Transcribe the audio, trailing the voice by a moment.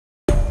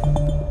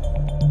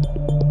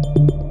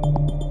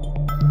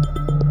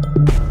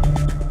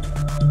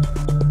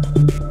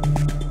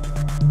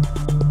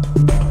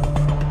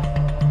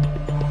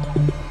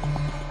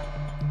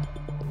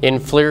In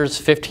FLIR's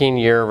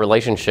 15-year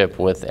relationship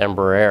with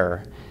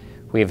Embraer,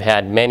 we've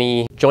had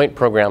many joint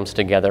programs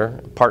together,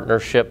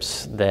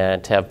 partnerships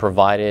that have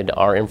provided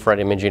our infrared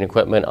imaging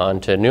equipment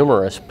onto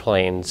numerous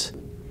planes.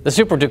 The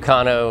Super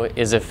Tucano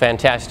is a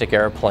fantastic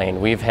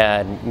airplane. We've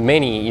had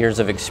many years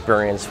of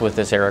experience with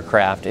this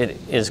aircraft. It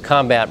is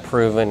combat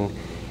proven.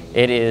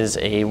 It is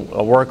a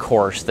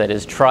workhorse that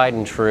is tried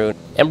and true.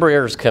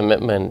 Embraer's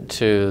commitment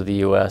to the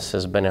U.S.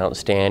 has been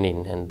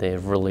outstanding, and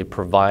they've really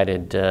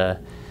provided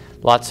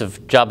lots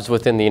of jobs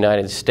within the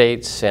United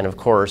States, and of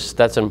course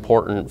that's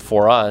important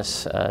for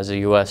us as a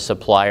U.S.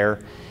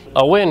 supplier.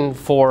 A win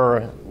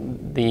for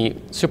the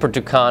Super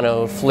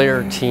Tucano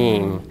FLIR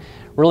team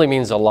really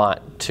means a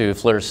lot to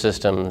FLIR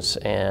Systems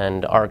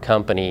and our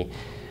company.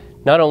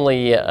 Not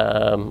only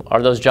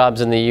are those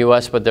jobs in the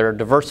U.S., but they're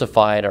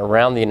diversified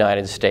around the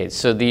United States.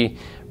 So the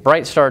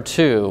Bright Star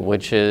 2,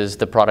 which is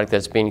the product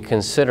that's being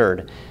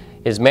considered,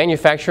 is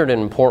manufactured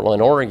in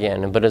Portland,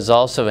 Oregon, but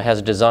also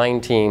has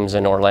design teams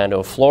in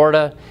Orlando,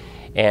 Florida,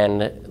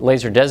 and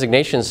laser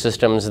designation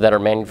systems that are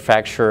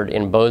manufactured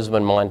in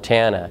Bozeman,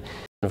 Montana.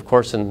 Of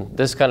course, in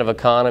this kind of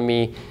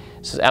economy,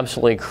 this is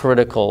absolutely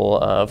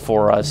critical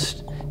for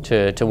us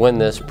to win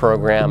this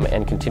program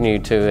and continue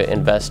to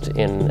invest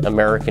in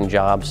American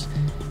jobs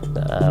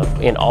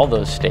in all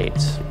those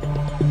states.